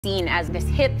seen as this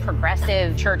hip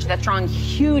progressive church that's drawing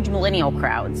huge millennial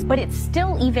crowds, but it's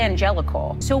still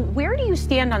evangelical. So where do you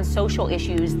stand on social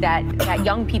issues that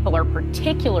young people are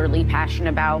particularly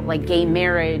passionate about, like gay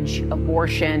marriage,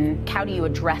 abortion? How do you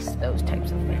address those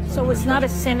types of things? So it's not a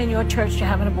sin in your church to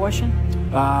have an abortion?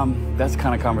 That's the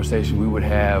kind of conversation we would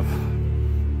have,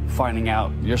 finding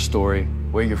out your story,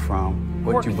 where you're from,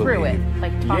 what you believe. Work through it,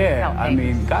 like talk about I things.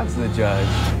 mean, God's the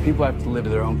judge. People have to live to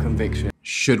their own conviction.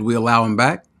 Should we allow him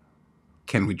back?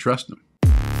 Can we trust him?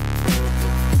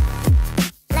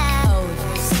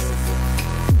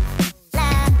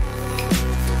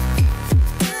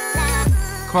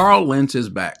 Carl Lentz is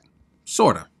back.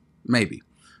 Sorta, maybe.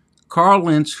 Carl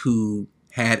Lentz, who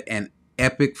had an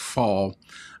epic fall.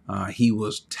 He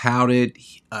was touted.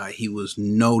 He was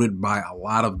noted by a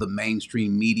lot of the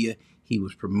mainstream media. He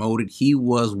was promoted. He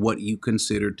was what you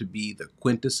consider to be the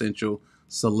quintessential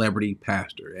celebrity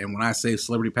pastor. And when I say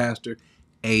celebrity pastor,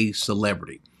 a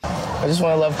celebrity. I just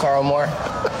want to love Carl more.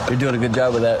 You're doing a good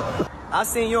job with that. I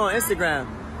seen you on Instagram.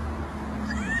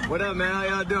 What up, man? How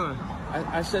y'all doing?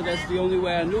 I said that's the only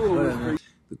way I knew it was.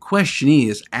 The question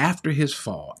is, after his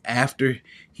fall, after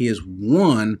his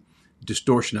one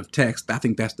distortion of text, I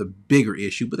think that's the bigger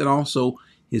issue, but then also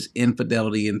his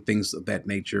infidelity and things of that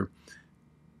nature.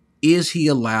 Is he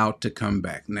allowed to come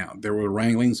back? Now, there were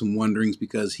wranglings and wonderings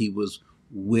because he was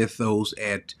with those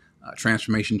at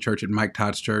Transformation Church, at Mike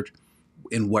Todd's church.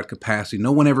 In what capacity?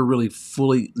 No one ever really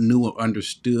fully knew or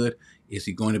understood. Is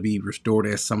he going to be restored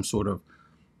as some sort of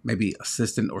maybe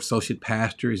assistant or associate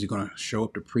pastor? Is he going to show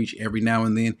up to preach every now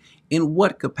and then? In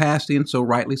what capacity? And so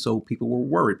rightly so, people were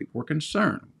worried. People were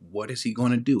concerned. What is he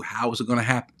going to do? How is it going to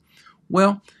happen?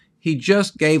 Well, he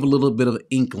just gave a little bit of an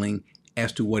inkling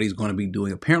as to what he's going to be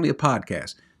doing. Apparently a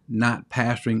podcast, not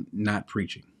pastoring, not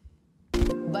preaching.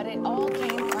 But it all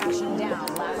came crashing down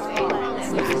last Friday.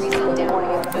 Day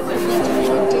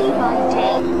by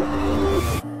day.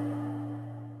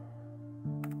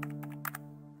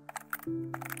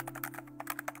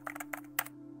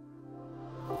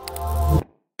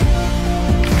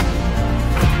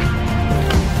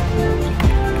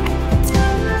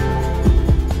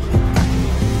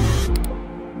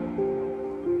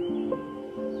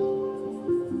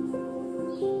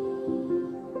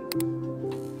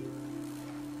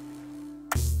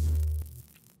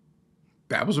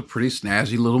 That was a pretty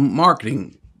snazzy little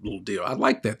marketing little deal. I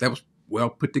like that. That was well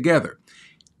put together.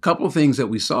 A couple of things that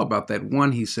we saw about that.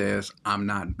 One, he says, I'm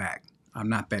not back. I'm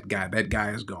not that guy. That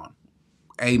guy is gone.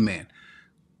 Amen.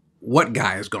 What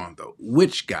guy is gone, though?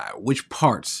 Which guy? Which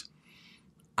parts?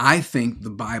 I think the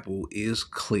Bible is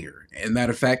clear. And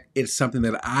matter of fact, it's something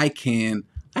that I can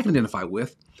identify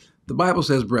with. The Bible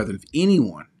says, brethren, if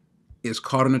anyone is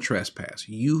caught in a trespass,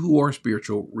 you who are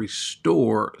spiritual,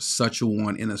 restore such a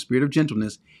one in a spirit of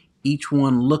gentleness, each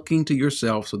one looking to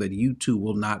yourself so that you too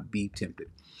will not be tempted.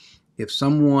 If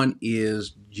someone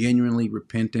is genuinely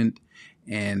repentant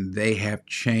and they have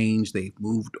changed, they've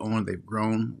moved on, they've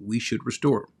grown, we should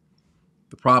restore them.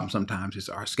 The problem sometimes is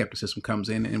our skepticism comes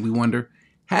in and we wonder,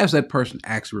 has that person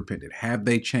actually repented? Have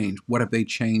they changed? What have they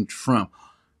changed from?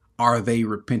 Are they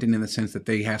repentant in the sense that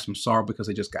they have some sorrow because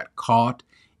they just got caught?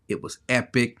 It was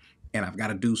epic, and I've got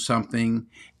to do something.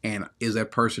 And is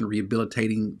that person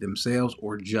rehabilitating themselves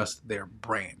or just their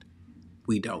brand?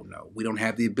 We don't know. We don't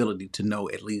have the ability to know,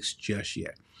 at least just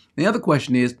yet. And the other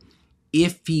question is,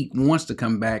 if he wants to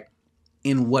come back,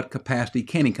 in what capacity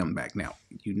can he come back? Now,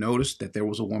 you notice that there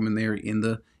was a woman there in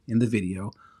the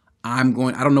video. I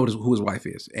don't know who his wife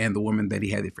is and the woman that he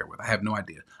had the affair with. I have no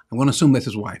idea. I'm going to assume that's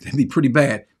his wife. That'd be pretty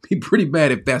bad. Be pretty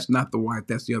bad if that's not the wife,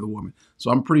 that's the other woman. So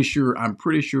I'm pretty sure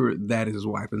that is his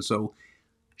wife. And so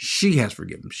she has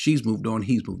forgiven him. She's moved on.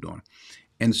 He's moved on.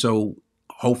 And so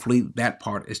hopefully that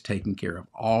part is taken care of.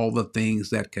 All the things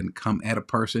that can come at a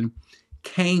person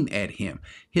came at him.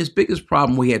 His biggest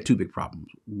problem, he had two big problems.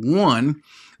 One,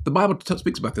 the Bible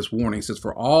speaks about this warning. It says,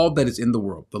 for all that is in the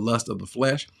world, the lust of the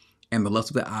flesh, and the lust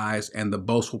of the eyes, and the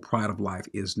boastful pride of life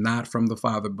is not from the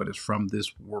Father, but is from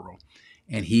this world.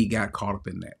 And he got caught up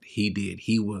in that. He did.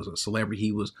 He was a celebrity.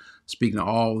 He was speaking to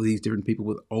all these different people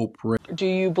with Oprah. Do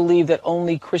you believe that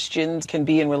only Christians can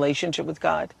be in relationship with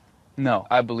God? No,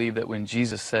 I believe that when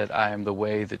Jesus said, I am the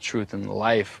way, the truth, and the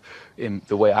life, in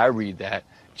the way I read that,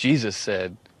 Jesus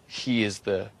said he's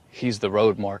the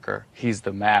road marker. He's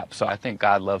the map. So I think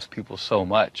God loves people so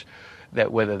much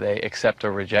that whether they accept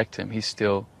or reject him, he's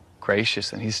still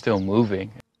gracious and he's still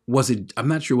moving. I'm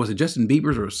not sure, was it Justin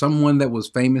Bieber's or someone that was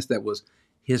famous that was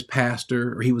his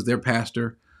pastor or he was their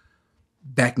pastor?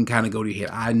 That can kind of go to your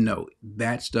head. I know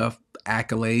that stuff,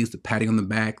 accolades, the patting on the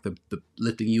back, the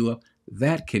lifting you up,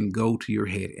 that can go to your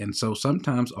head. And so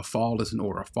sometimes a fall is in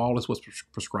order. A fall is what's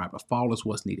prescribed. A fall is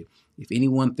what's needed. If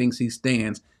anyone thinks he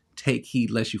stands, take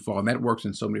heed lest you fall. And that works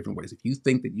in so many different ways. If you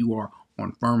think that you are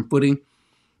on firm footing,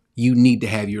 you need to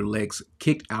have your legs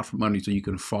kicked out from under you so you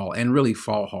can fall, and really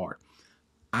fall hard.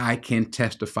 I can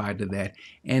testify to that.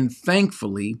 And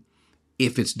thankfully,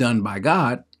 if it's done by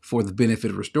God for the benefit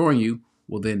of restoring you,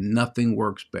 well, then nothing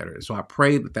works better. So I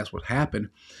pray that that's what happened.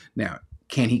 Now,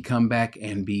 can he come back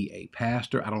and be a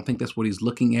pastor? I don't think that's what he's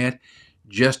looking at.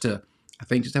 Just have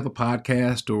a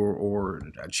podcast or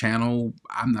a channel.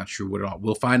 I'm not sure what at all.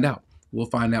 We'll find out. We'll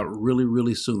find out really,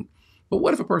 really soon. But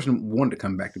what if a person wanted to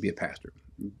come back to be a pastor?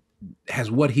 Has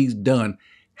what he's done,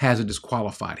 has it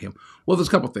disqualified him? Well, there's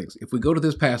a couple things. If we go to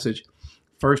this passage,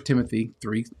 1 Timothy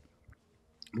 3,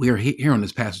 we are here on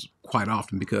this passage quite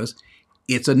often because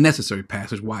it's a necessary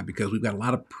passage. Why? Because we've got a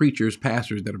lot of preachers,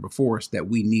 pastors that are before us that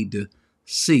we need to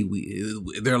see.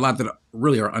 There are a lot that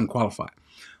really are unqualified.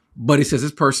 But he says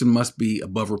this person must be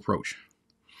above reproach.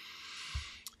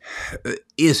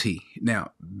 Is he?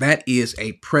 Now, that is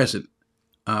a present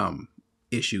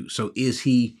issue. So is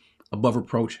he above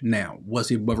reproach now? Was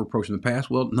he above reproach in the past?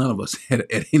 Well, none of us at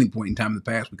any point in time in the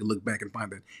past, we could look back and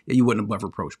find that you wasn't above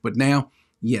reproach. But now,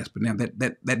 yes. But now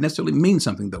that necessarily means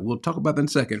something, though. We'll talk about that in a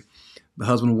second. The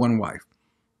husband of one wife.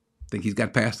 I think he's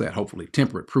got past that, hopefully.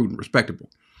 Temperate, prudent, respectable.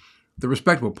 The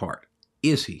respectable part,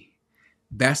 is he?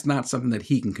 That's not something that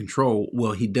he can control.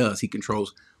 Well, he does. He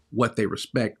controls what they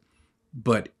respect.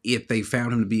 But if they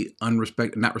found him to be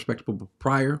not respectable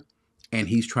prior, and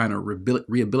he's trying to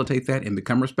rehabilitate that and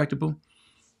become respectable,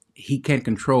 he can't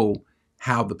control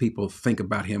how the people think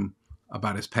about him,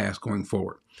 about his past going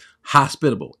forward.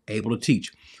 Hospitable, able to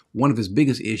teach. One of his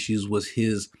biggest issues was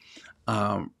his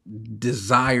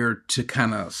desire to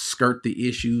kind of skirt the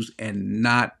issues and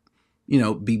not,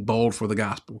 be bold for the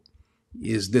gospel.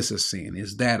 Is this a sin?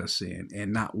 Is that a sin?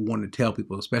 And not want to tell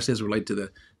people, especially as it relates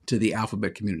to the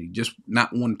alphabet community, just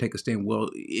not want to take a stand. Well,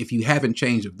 if you haven't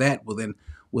changed of that, well then,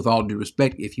 with all due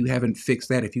respect, if you haven't fixed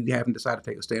that, if you haven't decided to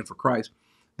take a stand for Christ,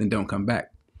 then don't come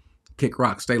back. Kick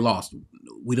rocks, stay lost.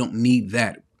 We don't need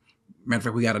that. Matter of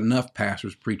fact, we got enough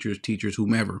pastors, preachers, teachers,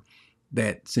 whomever,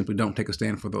 that simply don't take a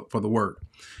stand for the word.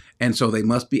 And so they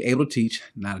must be able to teach,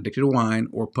 not addicted to wine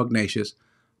or pugnacious,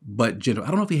 but gentle. I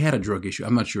don't know if he had a drug issue.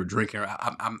 I'm not sure. Drinking.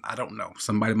 I don't know.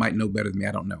 Somebody might know better than me.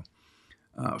 I don't know.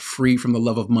 Free from the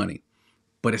love of money.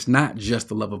 But it's not just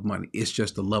the love of money. It's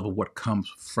just the love of what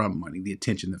comes from money, the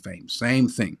attention, the fame. Same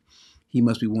thing. He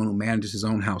must be one who manages his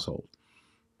own household.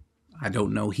 I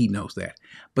don't know. He knows that.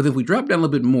 But if we drop down a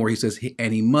little bit more, he says,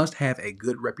 and he must have a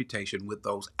good reputation with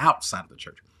those outside of the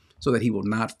church so that he will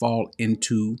not fall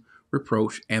into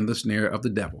reproach and the snare of the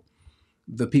devil.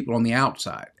 The people on the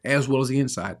outside, as well as the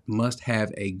inside, must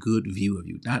have a good view of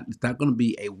you. It's not going to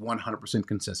be a 100%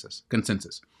 consensus.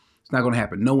 It's not going to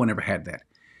happen. No one ever had that.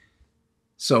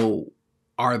 So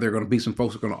are there going to be some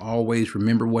folks who are going to always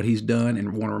remember what he's done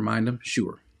and want to remind him?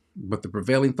 Sure. But the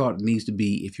prevailing thought needs to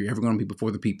be, if you're ever going to be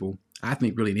before the people, I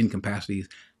think really in incapacity is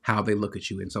how they look at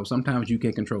you. And so sometimes you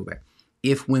can't control that.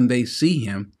 If when they see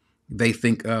him, they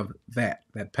think of that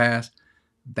past,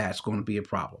 that's going to be a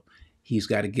problem. He's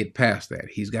got to get past that.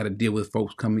 He's got to deal with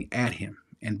folks coming at him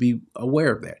and be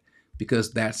aware of that,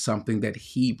 because that's something that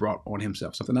he brought on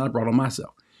himself, something that I brought on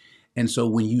myself. And so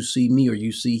when you see me or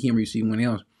you see him or you see anyone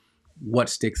else, what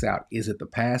sticks out? Is it the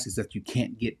past? Is that you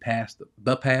can't get past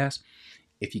the past?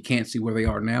 If you can't see where they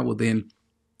are now, well then,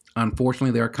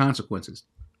 unfortunately, there are consequences.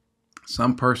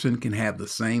 Some person can have the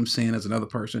same sin as another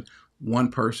person. One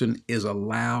person is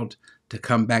allowed to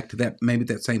come back to that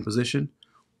same position,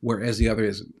 whereas the other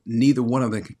isn't. Neither one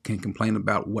of them can complain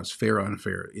about what's fair or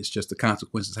unfair. It's just the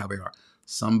consequences, how they are.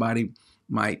 Somebody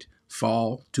might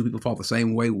fall. Two people fall the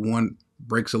same way. One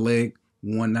breaks a leg,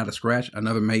 one not a scratch.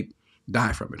 Another may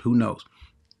die from it. Who knows?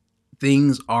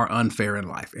 Things are unfair in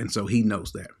life. And so he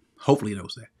knows that. Hopefully he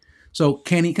knows that. So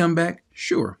can he come back?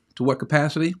 Sure. To what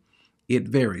capacity? It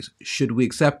varies. Should we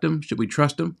accept him? Should we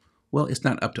trust him? Well, it's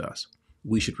not up to us.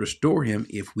 We should restore him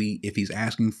if he's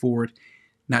asking for it,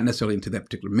 not necessarily into that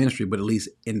particular ministry, but at least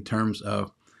in terms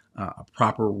of a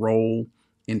proper role,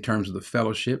 in terms of the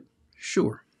fellowship.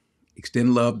 Sure.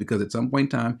 Extend love, because at some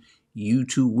point in time, you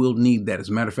too will need that. As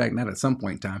a matter of fact, not at some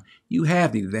point in time, you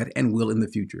have needed that and will in the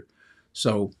future.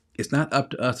 So it's not up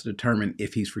to us to determine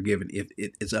if he's forgiven. If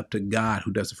it's up to God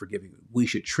who does the forgiving. We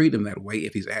should treat him that way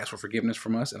if he's asked for forgiveness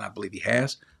from us, and I believe he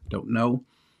has. Don't know.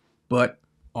 But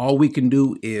all we can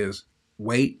do is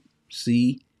wait,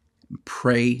 see,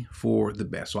 pray for the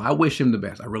best. So I wish him the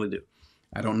best. I really do.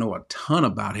 I don't know a ton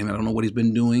about him. I don't know what he's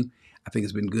been doing. I think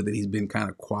it's been good that he's been kind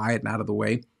of quiet and out of the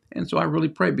way. And so I really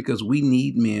pray, because we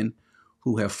need men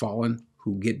who have fallen,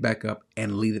 who get back up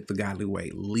and lead it the godly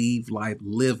way. Live life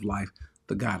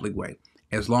the godly way.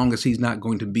 As long as he's not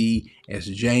going to be, as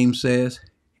James says,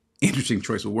 interesting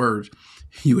choice of words,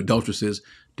 you adulteresses,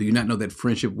 do you not know that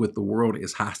friendship with the world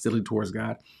is hostility towards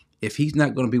God? If he's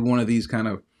not going to be one of these kind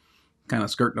of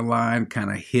skirting the line,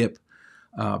 kind of hip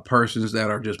persons that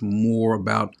are just more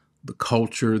about the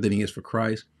culture than he is for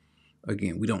Christ,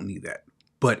 again, we don't need that.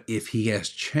 But if he has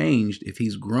changed, if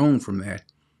he's grown from that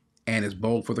and is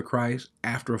bold for the Christ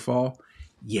after a fall,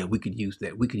 yeah, we could use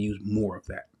that. We could use more of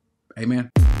that.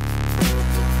 Amen.